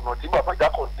gbogbo ọ̀nà tí bàbá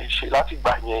Jákàndé ṣe láti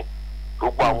gbà yẹn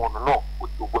gbogbo àwọn ọ̀nà náà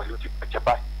gbogbo ẹ̀ ló ti bàjẹ́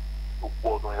báyìí gbogbo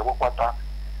ọ̀nà yẹn wọ́n pátá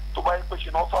tó bá yẹ pé ṣe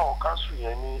náà fáwọn káńsù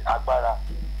yẹn ní agbára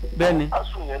bẹ́ẹ̀ni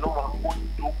káńsù yẹn ló máa ń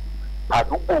mójútó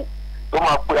àdúgbò ló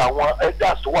máa pe àwọn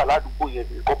elders tó wà ládùúgbò yẹn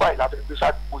nǹkan báyìí láti gbé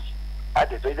sádùúgbò yìí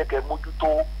àdẹ̀fẹ́ jẹ́ kẹ́ mójútó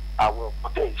àwọn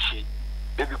nǹkan tẹ̀ ń ṣe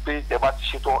débi pé ẹ bá ti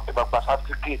ṣetán ẹ bá gba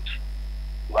sátífíkèètì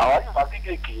àwọn àyùbá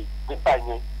kéékèèké nígbà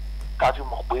yẹn ká fi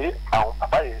mọ̀ pé àwọn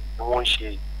bàbá yẹn ni wọ́n ń ṣe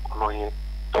ọ̀nà yẹn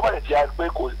tó bá lè ti pé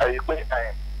kò ayé pé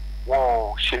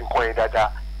wọ́n ṣe nǹkan yẹn dáadáa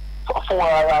fún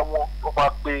ara wọn wọ́n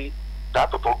máa pe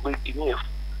dátọ̀tọ̀ gbé kíní ẹ̀ fún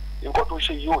nǹkan tó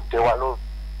ṣe yóò tẹ́ wa lọ́rùn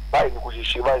báyìí ni kò ṣe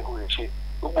ṣe báyìí kò lè ṣe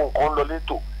gbogbo nǹkan ń lọ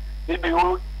létò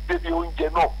débi oúnjẹ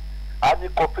náà a ní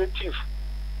cooperative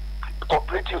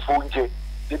oúnjẹ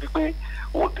débi pé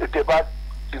tẹ́ bá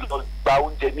ti lọ gba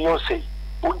oúnjẹ ní ọ̀sẹ̀ yìí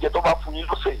oúnjẹ tó bá fún yín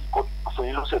lọ́sẹ̀ yìí kọ́ fún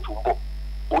yín lọ́sẹ̀ tó ń bọ̀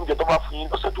oúnjẹ tó bá fún yín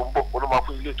lọ́sẹ̀ tó ń bọ̀ wọ́n ló máa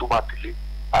fún yín ilé tó máa tẹ̀lé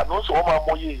àná sọ wọ́n máa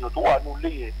mọyé èèyàn tó wà ní ilé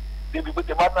yẹn débi pé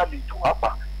tẹ́ bá náà lè jù wá pa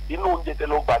inú oúnjẹ tẹ́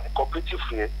lọ gbà ní cooperative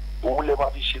yẹn òun lè máa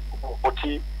fi ṣe gbogbo nǹkan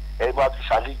tí ẹ máa fi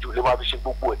ṣàlejò lè máa fi ṣe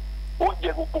gbogbo ẹ̀ oúnjẹ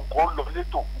gbogbo nǹkan lọ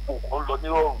létò gbogbo nǹkan lọ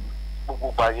nírọ̀rùn gbogbo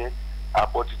gbà yẹn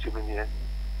àbọ̀ títí mi nìyẹn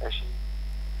ẹ ṣe.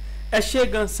 ẹ ṣé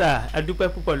gan sà adúpẹ́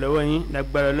púpọ̀ lọ́wọ́ yín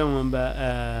lágbára Ọlọ́run ọba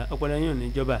ọpọlọ yín ò ní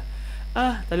jọba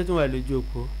tálẹ́ tó wà lójú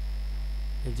òpó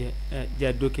jẹ́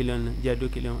àdókè lọ́nà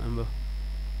à ń bọ̀.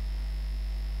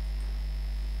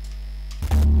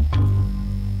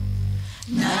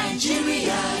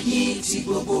 Nàìjíríà yìí ti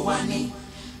gbogbo wa ni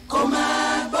kò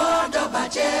máa gbọ́dọ̀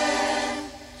bàjẹ́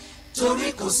torí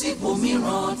kò sí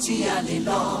ibòmíràn tí a lè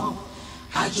lọ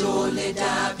àjò lè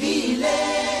dàbí ilé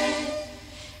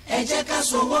ẹ jẹ́ ká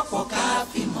sowọ́pọ̀ ká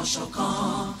fìmọ̀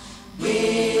ṣọ̀kan gbé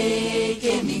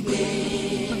kémi gbé.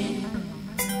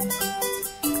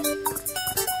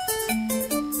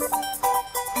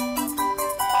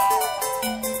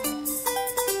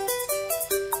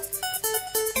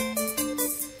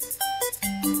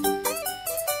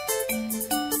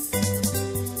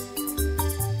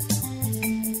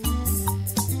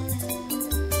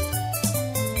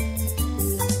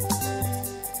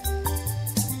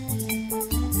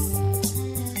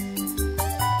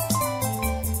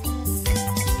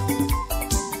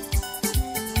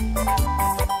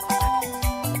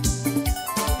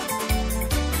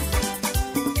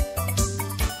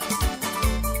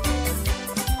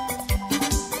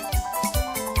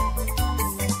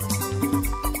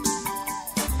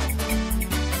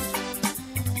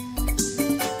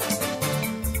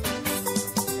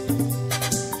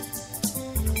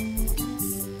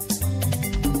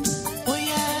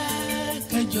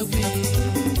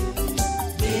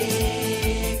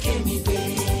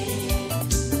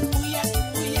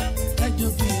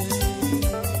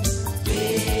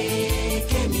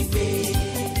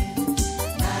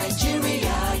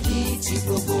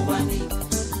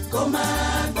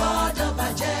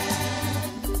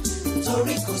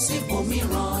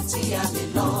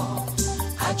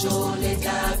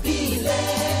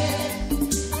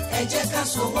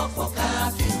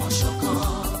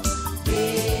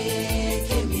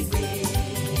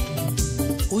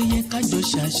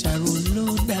 ṣàṣàrò ló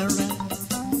dára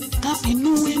ká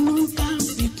finú inú ká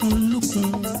fikùn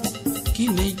lukùn kí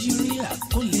Nàìjíríà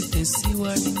kó lè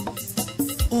tẹ̀síwájú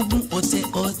ogun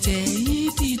ọ̀tẹ̀ yìí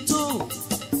ti tó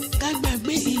ká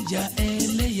gbàgbé ìjà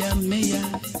ẹlẹ́yàmẹ̀yà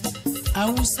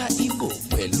haúsá ìgbò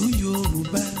pẹ̀lú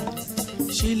yorùbá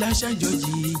ṣe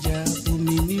láṣàjọjì ìjà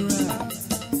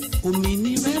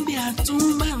òmìnira bí a tún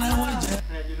bára wa jà.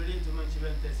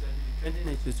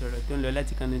 sọ̀rọ̀ tó ń lọ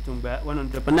láti kan ní tó ń gba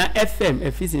 100.9 FM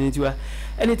ẹ̀fíìsì ní tiwa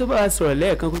ẹni tó bá wa sọ̀rọ̀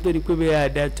lẹ́ẹ̀kan kó tó di pé bẹ́ẹ̀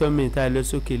adá tọ́mì tá a lọ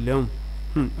sókè lọ́hùn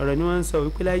ọ̀rọ̀ ni wọ́n ń sọ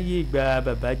wípé láyé ìgbà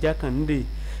bàbá Jákàndé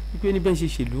wípé níbẹ̀ ń ṣe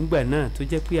ṣèlú ńgbà náà tó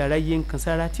jẹ́ pé aráyé ń kan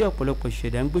sára tí ọ̀pọ̀lọpọ̀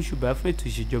ṣẹ̀dá ń gbóṣùbà fún ètò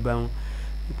ìṣèjọba wọn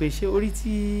wípé ṣé orí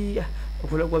tí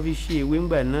ọ̀pọ̀lọpọ̀ fi ṣe ìwé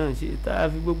ńgbà náà ṣe tá a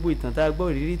fi gbogbo ìtàn tá a gbọ́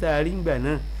ìrírí tá a rí ńgbà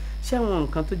náà ṣé àwọn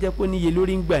nǹkan tó jẹ́ pé ó níye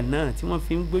lórí ńgbà náà tí wọ́n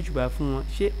fi ń gbóṣùbà fún wọn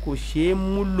ṣé kò ṣeé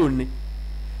múlò ni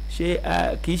ṣé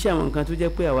kì í ṣe àwọn nǹkan tó jẹ́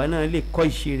pé àwa náà lè kọ́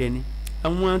ìṣe rẹ̀ ni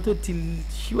àwọn tó ti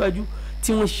ṣíwájú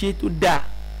tí wọ́n ṣe tó dáa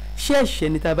ṣé ẹ̀ṣẹ̀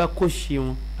ni tá a bá kó ṣe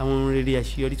wọn àwọn ohun rere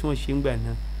àṣeyọrí tí wọ́n ṣe ń gbà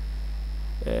náà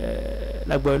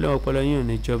lágbára Ọlọ́run ọpọlọ yín ò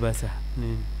ní jọba sà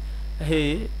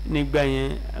nígbà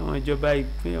yẹn àwọn ìjọba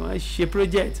ìpín wọn ṣe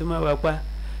project tó máa wá pa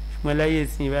ṣùgbọ́n láyé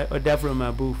ìsìn order from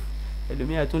above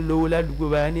ẹlòmíà tún lówó ládùúgbò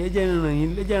bá ní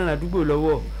ẹjẹ́ ràn àdúgbò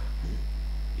lọ́wọ́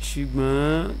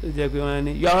ṣùgbọ́n tó jẹ́ pé wọ́n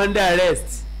ní you are under arrest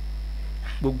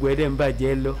gbogbo ẹ̀dẹ̀ ń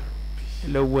bàjẹ́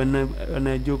lọ́wọ́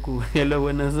ọ̀nà ìjókòó lọ́wọ́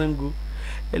ọ̀nà Ṣàngó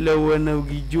lọ́wọ́ ọ̀nà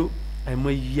Ògìjó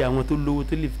àìmọ̀ iye àwọn tó lówó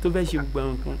tó fẹ́ ṣe gbogbo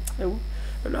àwọn kan ẹ̀wọ́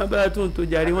ọlọ́run bá tún tó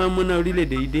jàre wọn múná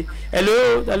orílẹ̀-èdè yìí dé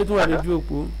hello ta ló tún wà lójú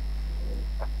òpó.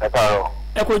 ẹ káàárọ̀.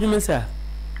 ẹ kó ojú mi sà.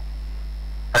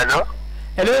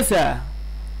 hello sà.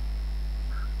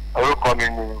 orúkọ mi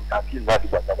ni Akeem láti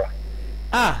Gbàgádà.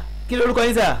 kí lorúkọ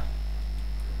yín sà.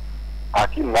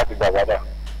 Akeem láti Gbàgádà.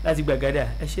 láti Gbàgádà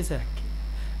ẹ ṣé sà.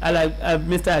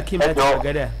 Mr. Akeem láti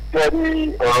Gbàgádà. ṣé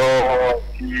rí ọ̀rọ̀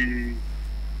tí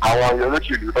àwọn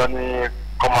olóṣèlú tó ní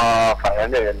kọ́ máa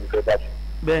fàyàlẹ̀ ẹni tó dájú.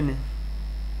 bẹ́ẹ̀ni.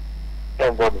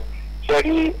 ṣe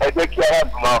rí ẹgbẹ́ kí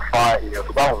aráàlú máa fa èèyàn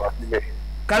tó bá wọn lọ sílẹ̀.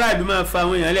 káràlú máa fa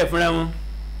àwọn èèyàn lẹ̀ fúnra wọn.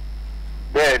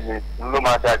 bẹ́ẹ̀ ni ló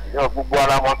máa dájú náà gbogbo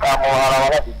ara wọn ká mọ ara wa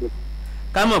láti gbé.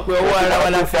 ká mọ̀ pé ọwọ́ ara wa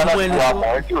la fi mú ẹni tó.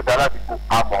 àmọ́ tí ò dá láti gbó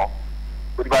àmọ́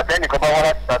òdìbà tẹ́nì kan bá wá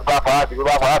láti bá fa àdúgbò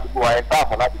bá fa àdúgbò wa ẹ̀ ń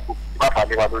tààmù láti gbó tí bá fà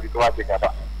lé wa lórí tó wá ṣe gàba.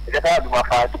 ẹ̀jẹ̀ káràlú máa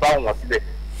fa tó bá wọn sílẹ̀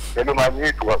ẹ̀ ló máa ní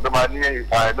ètò ló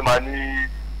máa ní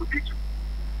òdìtú.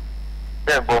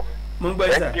 bẹ́ẹ̀ bọ́ mo ń gbọ́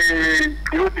ìsà. ẹ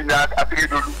kí ó sì ní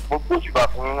Akérédolú mo gbóṣùbà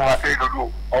fún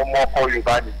Akérédolú ọmọ ọkọ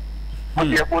Yorùbá ni wọ́n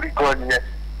ti yẹ kó rí gan nìyẹn.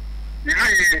 ìlú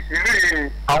yìí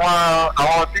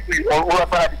àwọn títí owó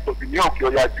agbára ti tòsí ní òkè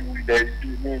ọya ju ilẹ̀ ibi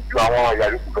ní ju àwọn ẹ̀yà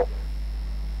yòókù lọ.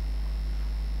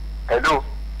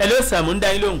 hello sà mo ń dá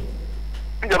yín lóhùn.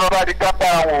 níjọba bá di ká bá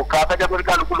àwọn òkà afẹ́jẹ́ pé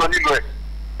kálukú lọ nílò ẹ̀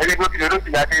ẹni tó ti lè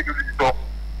lóṣìṣẹ́ Akérédolú ti sọ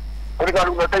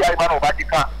oníkálukú lọ sẹ́yà ìbánu ọba ti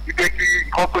ká wípé kí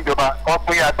kọ́ pé ìjọba kọ́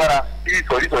pín agbára bí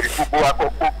ìsọ̀rí gbogbo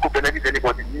akọ́kọ́ bẹ̀rẹ̀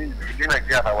anybody ní ìlú ní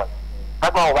Nàìjíríà náà wà.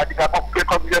 lágbà ọba ti ká kọ́ pé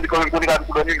kọ́ bíjọ́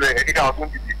oníkálukú lọ nílò ẹ̀ nígbà àwọn tó ń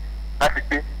dìde láti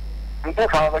gbé. nǹkan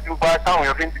fún àwọn ọjọ́ bá táwọn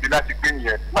èèyàn fi ń dìde láti gbé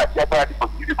nìyẹn nígbà tí agbára ti pọ̀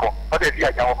sí ìdí kan wọ́n tẹ̀ sí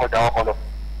àjà wọn kọjá wọn kan lọ.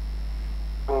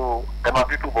 so ẹ máa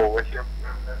fi túbọ̀ wọ ẹṣẹ́.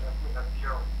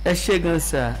 ẹ ṣé gan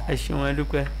sà ẹ ṣé wọn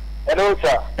dúpẹ́. hello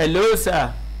sir. hello sà.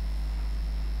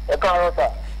 ẹ káàárọ̀ sà.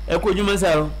 ẹ kú ojúmọ́ sà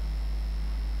o.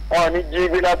 wọn ní jí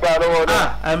bí lágbára lọ́wọ́ náà.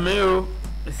 àmín o.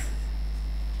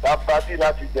 Papati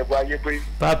láti Ìjẹ̀bú ayé pé.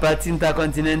 Papati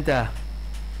Intercontinental.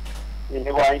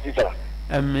 ìníwá yín ti sà.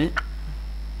 àmín.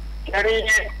 kẹrí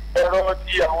ẹ̀rọ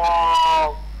tí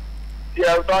àwọn tí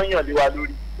ẹ̀rọ tó ń yàn lé wa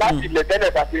lórí láti ilẹ̀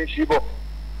tẹ́lẹ̀ bá ti ń ṣe bọ̀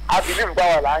àbílẹ̀ ń bá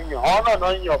wà láàyàn àwọn náà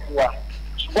náà ń yàn fún wa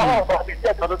ṣùgbọ́n àwọn ọba àti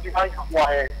ìjẹ́kan tó ti máa ń yàn fún wa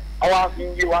yẹn àwọn afi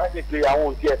ń yé wa ní pé àwọn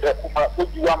òsì ẹ̀fẹ́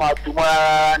kójú wa máa tó mọ́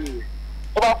rárá nìyẹn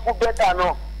tó bá kú bẹ́tà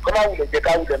náà kọ́ bá wulẹ̀ jẹ́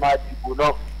ká wulẹ̀ máa dìbò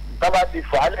náà ká bá ti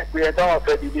fà á lẹ̀ pé ẹ táwọn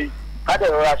fẹ́ nílé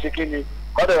kádẹ̀ rọra ṣe kí ni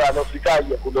kọ́dẹ̀ rọra lọ sí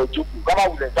káàyè kò lọ jókòó ká má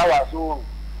wulẹ̀ dáwà sóòrùn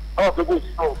káwọn pé kò sí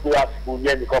náà pé àsìkò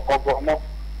yẹn nìkan kan gan mọ́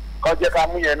kọ́ jẹ́ ká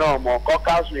mú yẹn náà mọ́ kọ́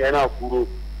káàsù yẹn náà kúrò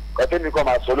kọ́ tẹ́mi kan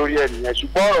máa sọ lórí ẹ̀ nìyẹn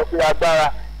ṣùgbọ́n ọ̀rọ̀ pé agbára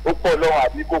ó pọ̀ lọ́wọ́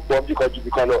àbí kò pọ̀ bí kan jù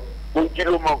bí kan lọ tó jí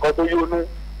ló mọ nǹkan tó yónú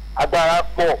agbára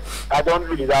pọ̀ kájọ́ ń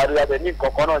lù ní dáadáa ní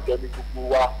nǹkan kan náà jẹ́ ní gbogbo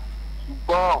wa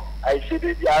ṣùgbọ́n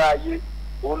àìṣedéédé ara ayé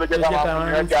òun ló jẹ́ ká máa fún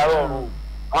ìrántí àárọ̀ ọ̀run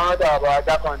ọ̀rán tàwọn bàbá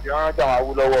Jákàndé ọ̀rán tàwọn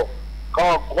Awólọ́wọ̀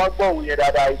kọ́ gbọ́ òun yẹn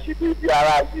dáadáa àìṣedéédé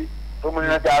ara ayé tó mú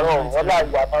ìrántí àárọ̀ ọ̀run ọlá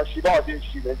ìwà náà ṣe báwọn ti ń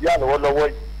ṣe Nàìjíríà lọ́wọ́lọ́wọ́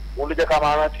yìí òun ló jẹ́ ká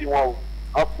máa rántí wọn o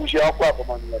wọn kú iṣẹ́ wọn kú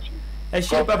àfọmọnìyàn ṣe. ẹ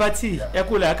ṣe Papati ẹ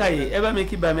kú làákàyè ẹ bá mi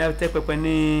kí bàmí àtẹ pẹpẹ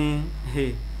ní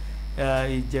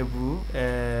Ìjẹ̀bú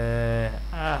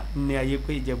ní ayé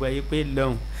pé Ìjẹ̀bú ayé pé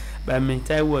lọ́hùn bàmí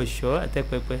Táíwò Ọ̀ṣọ́ àtẹ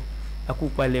pẹpẹ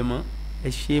akúpalẹ̀mọ́ ẹ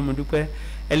ṣe mo dúpẹ́.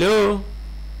 hello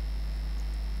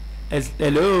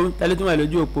ta ló tún wà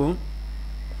lójú òpó.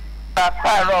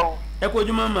 àtàrọ̀ ẹ kú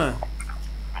ojúmọ́ mà.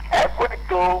 ẹ kú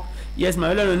ètò. yes ma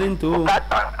Ọlọ́run ní tó.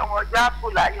 bùkátà àwọn ọjọ́ àpò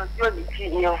láyọ̀ tí ò ní kí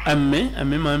ni o.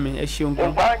 àmín màmí ẹ ṣeun gan.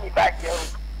 ìgbà ò ní bàjẹ́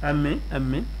o.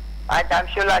 àmín. Madam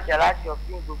Ṣọ́lájà láti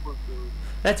ọ̀fìn gbogbo ìṣòro.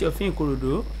 láti ọ̀fìn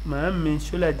Ìkòròdú màámi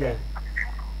Ṣọ́lájà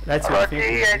láti ọ̀fìn Ìkòròdú. ọ̀rọ̀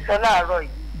tí ẹ sọ láàárọ̀ yìí.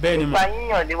 bẹ́ẹ̀ ni nípa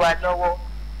yíyàn lé wa lọ́wọ́.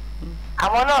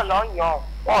 àwọn náà lọ yàn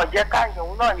wọn ò jẹ́ ká yàn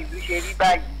òun náà nílùú ṣe rí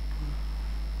báyìí.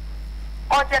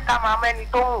 wọ́n jẹ́ ká máa mẹ́ni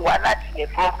tó wù wá láti ilẹ̀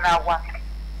fúnra wa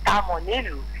ká mọ̀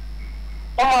nílùú.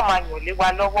 wọ́n máa yàn lé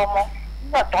wa lọ́wọ́ mọ́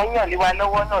nígbà tó ń yàn lé wa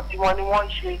lọ́wọ́ náà tí wọ́n ní wọ́n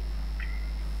ń ṣe.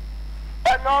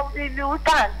 ọ̀nà ìlú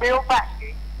tá à ń gbé ó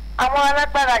bàjẹ́ àwọn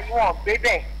alágbára yìí wọ́n gbé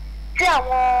bẹ́ẹ̀ tí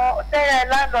àwọn tẹ́lẹ̀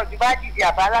láńlọ́ọ̀dù bá dìde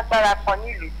àbá alágbára kan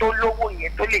nílùú tó lówó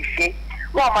yẹn tó lè ṣe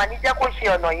wọ́n máa ní jẹ́ kó ṣe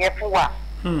ọ̀nà yẹn fún wa.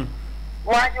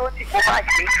 wọ́n á ní ó ti kó má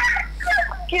ṣe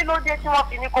kí ló dé tí wọ́n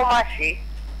fi ní kó má ṣe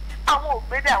àwọn ò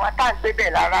gbé bẹ́ẹ̀ àwọn tá à ń gbé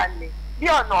bẹ́ẹ̀ lára ni bí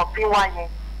ọ̀nà ọ̀fin wa yẹn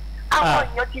àwọn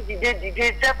èèyàn ti dìde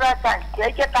several times ẹ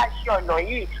jẹ́ ká ṣe ọ̀nà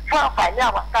yìí fún àǹfààní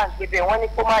àwọn tá à ń gbé bẹ́ẹ̀ wọ́n ní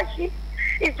kó má ṣe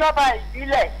ìjọba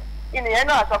ìbílẹ̀ ènìyàn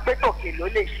náà sọ pé tòkè ló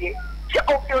lè ṣe ṣé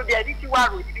òkè òde ẹni tí wàá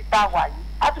rò níbi tá a wà yìí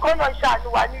àtúkọ́ náà ṣàánú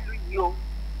wa nílùú yìí o.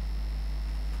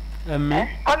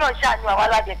 kọ́ náà ṣàánú àwọn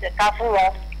alájẹsẹ̀ ká fún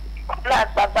wọn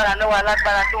lágbára lọ́wọ́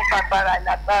alágbára tó ń fagbára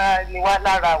lágbára ni wá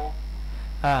lára o.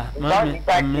 ìgbà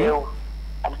onígbàjẹ́ o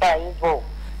àgbà yín bọ̀.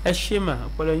 ẹ ṣe mà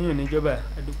ọpọlọ yín ò ní jọba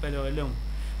adúpẹ́ lọ́wọ́ lẹ́hùn.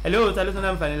 hello ta ló tún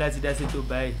láǹfààní láti dá sí tó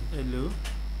báyìí hello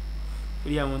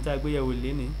orí àwọn tá a gbéyàwó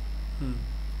lé ní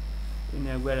ó ní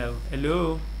agbára o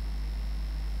hello.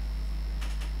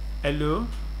 Hello.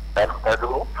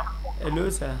 Hello,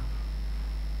 sir.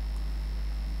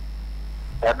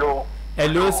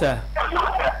 Hello, sir.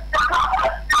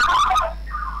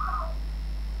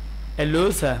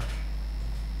 Hello, sir.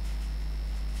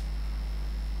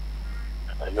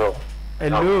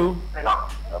 Hello.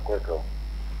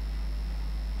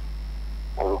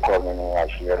 orúkọ mi ni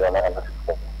àṣeyọrí aláàlá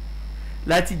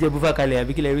láti Ìjẹ̀bú Fàkàlẹ̀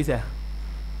àbí kílẹ̀ rí sà.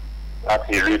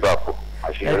 láti ìlú Ìbàfò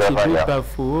àṣeyọrí aláàlá. láti ìlú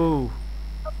Ìbàfò o.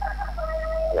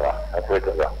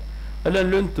 Ọlọ́run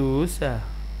ló ń tò ó sà.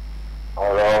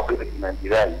 ọ̀rọ̀ orílẹ̀-èdè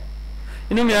Nàìjíríà yìí.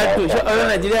 inú mi á tó ọ̀rọ̀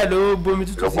Nàìjíríà ló bomi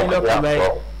tútù sí lọ́kàn báyìí.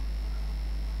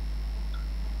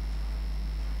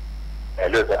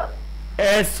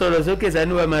 ẹ sọ̀rọ̀ sókè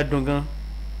sani wa máa dùn gan.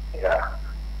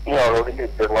 ní ọ̀rọ̀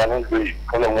orílẹ̀-èdè wa nílùú yìí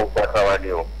kọ́lọ́ mú pátá wa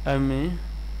ni o. àmín.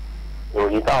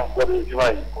 ìròyìn táwọn gbọ́dọ̀ ìjọba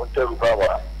yìí ó tẹ́rù bá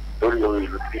wa lórí orí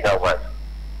ìlú tí a wà yìí.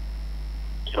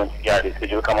 tí wọ́n ti yá àdé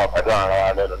ṣèjú ká máa pàdé ara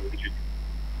wa lẹ́nu lórí jù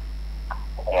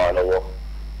ọmọ wa lọ́wọ́.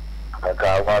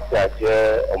 kàkà wa tí a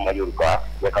jẹ́ ọmọ Yorùbá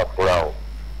jẹ́ ká fúra o.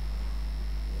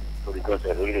 lórí tó ń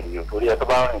ṣẹlẹ̀ lórí ìlú torí ẹ tó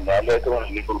bá rìn ní alẹ́ tó ń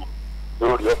rìn nígboro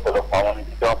lórí ọ̀pọ̀lọpọ̀ àwọn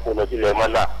ibi tí wọ́n kó lọ sílẹ̀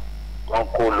mọ́là wọ́n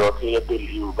kó lọ sí ẹgbẹ́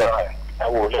ìlú Yorùbá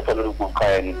ìyàwó lẹ́tọ̀ lórí gbọ̀ǹkà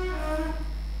ẹni.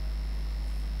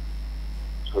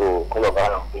 so kọ́lọ̀ bá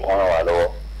ràn fún wọn wà lọ́wọ́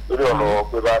lórí ọ̀rọ̀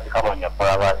pé bá ti ká mọ̀ yàn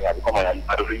fúnra wa ni àbí kọ́ mọ̀ yàn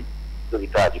nípa lórí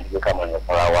tá a ti gbé ká mọ̀ yàn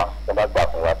fúnra wa tó bá gbà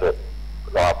fún wa bẹ́ẹ̀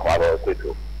lọ́wọ́ fún wa lọ́wọ́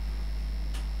pẹ̀tọ́.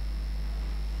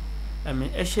 àmín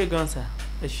ẹ ṣé gan sa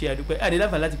ẹ ṣé àdúpẹ́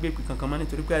àdéláfà láti gbé ìpè kankan mọ́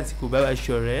nítorí pé àsìkò bá wa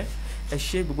ṣọ̀rẹ́ ẹ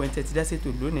ṣé gbogbo ẹni tẹ́ ti dá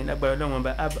ṣètò lónìí lágbára Ọlọ́run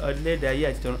ọba ọlẹ́dàá ayé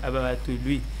àti tọ̀run abáwa tó ìlú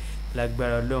yìí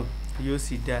lágbára Ọlọ́run yóò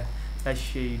sì dáa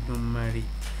láṣẹ Ìdùmarè.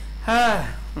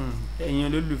 ẹ̀yin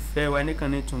olólùfẹ́ wa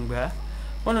níkànnì Tùngbà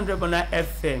 100.9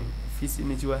 FM fi sí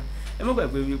mi tiwa ẹ má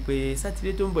gbàgbé wípé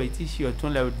sátidé tó ń bọ̀ yìí tí í ṣe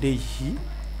ọ̀túnla òde yìí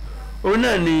òun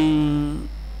náà ni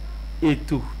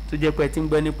ètò tó jẹ́ pé ẹ ti ń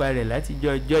gbọ́ nípa rẹ̀ láti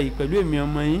ọjọ́ yìí pẹ̀lú èmi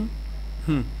ọmọ yín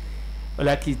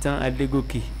Olakitan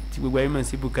Adegoke tí gbogbo ayé mọ̀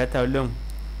sí Bùkátà Ọlọ́run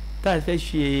tá a fẹ́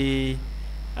ṣe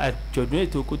àjọ̀dún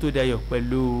ètò Kótó Dayọ̀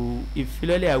pẹ̀lú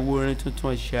ìfilọ́lẹ̀ àwo orin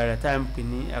tuntun ọ̀ṣàrà tá à ń pè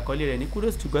ní àkọlé rẹ̀ ní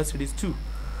Kudos to God series 2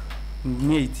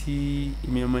 ní èyí tí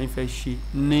èmi ọmọ yín fẹ́ ṣe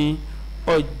ní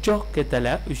ọjọ́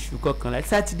 13 oṣù kọkànlá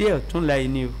sátidé ọ̀túnla yìí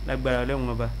ni o lágbára Ọlọ́run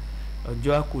ọba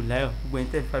ọjọ́ àkùláyọ̀ gbogbo ẹni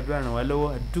tẹ́ fàdúrà ràn wá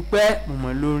lọ́wọ́ àdúpẹ́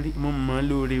mo mọ̀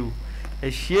lóore o ẹ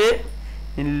ṣé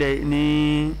nílẹ̀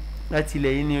ní láti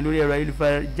ilẹ̀ yìí ní olórí ẹ̀rọ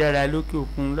ayélujára lókè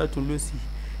òkun lọ́tún lọ́sì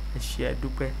ẹ ṣé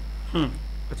àdúpẹ́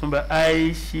ọ̀túnba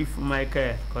Chief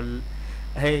Michael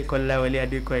Kọ́láwọlé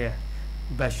Adékọ̀yà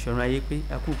Bàṣọ̀run ayé pé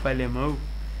àkú palẹ̀mọ́ o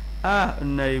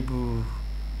Honorable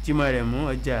Jimoh rẹ̀ mú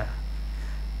ọjà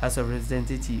House of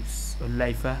Representatives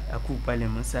Ọláìfá àkú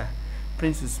palẹ̀mọ́ sà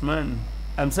Prince Usman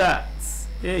Amsat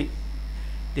the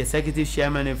Executive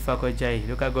Chairman of Fakọjai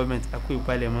Local Government àkú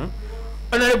ìpalẹ̀mọ́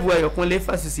Honorable Ayọ̀kúnlé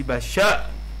Fásùsì Bàṣà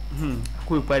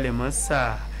àkú ìpalẹ̀mọ́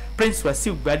sà Prince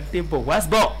Wasiu Gbadebo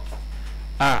Wasbo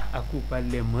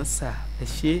àkúpalẹ̀ mọ́sà ẹ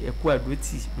ṣé ẹ̀kú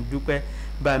àdótì dúpẹ́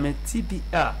bàmí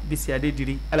TBR Bísí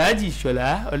Adédìrí Alhaji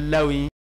Ìṣọ̀lá Ọláoyin